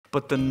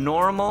But the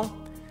normal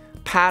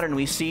pattern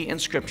we see in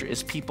Scripture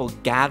is people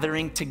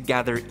gathering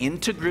together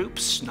into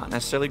groups, not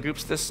necessarily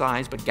groups this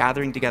size, but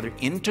gathering together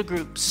into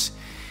groups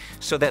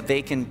so that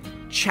they can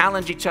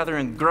challenge each other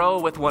and grow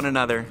with one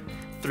another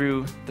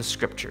through the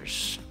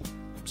Scriptures.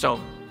 So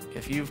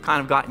if you've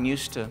kind of gotten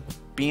used to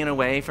being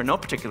away for no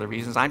particular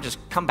reasons, I'm just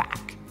come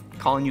back,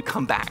 calling you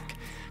come back.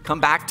 Come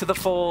back to the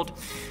fold,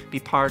 be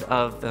part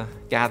of the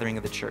gathering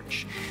of the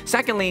church.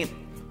 Secondly,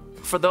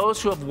 for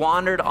those who have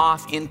wandered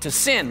off into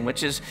sin,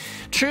 which is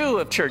true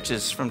of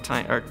churches from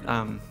time, or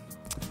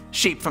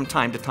sheep from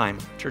time to time,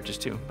 churches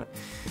too. But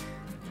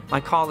my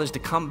call is to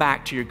come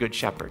back to your good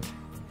shepherd.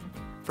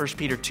 1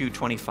 Peter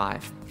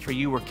 2:25, for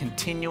you were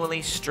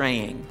continually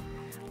straying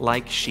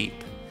like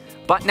sheep.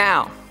 But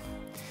now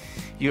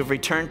you have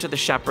returned to the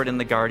shepherd and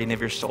the guardian of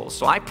your souls.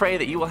 So I pray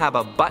that you will have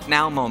a but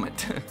now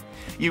moment.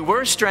 You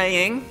were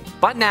straying,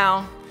 but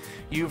now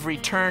you've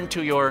returned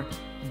to your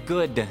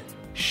good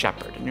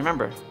shepherd. And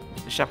remember,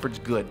 the shepherd's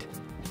good.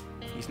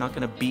 He's not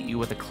going to beat you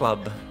with a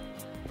club.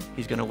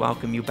 He's going to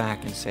welcome you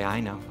back and say, I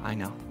know.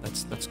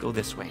 Let's go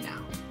this way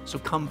now. So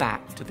come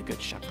back to the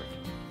good shepherd.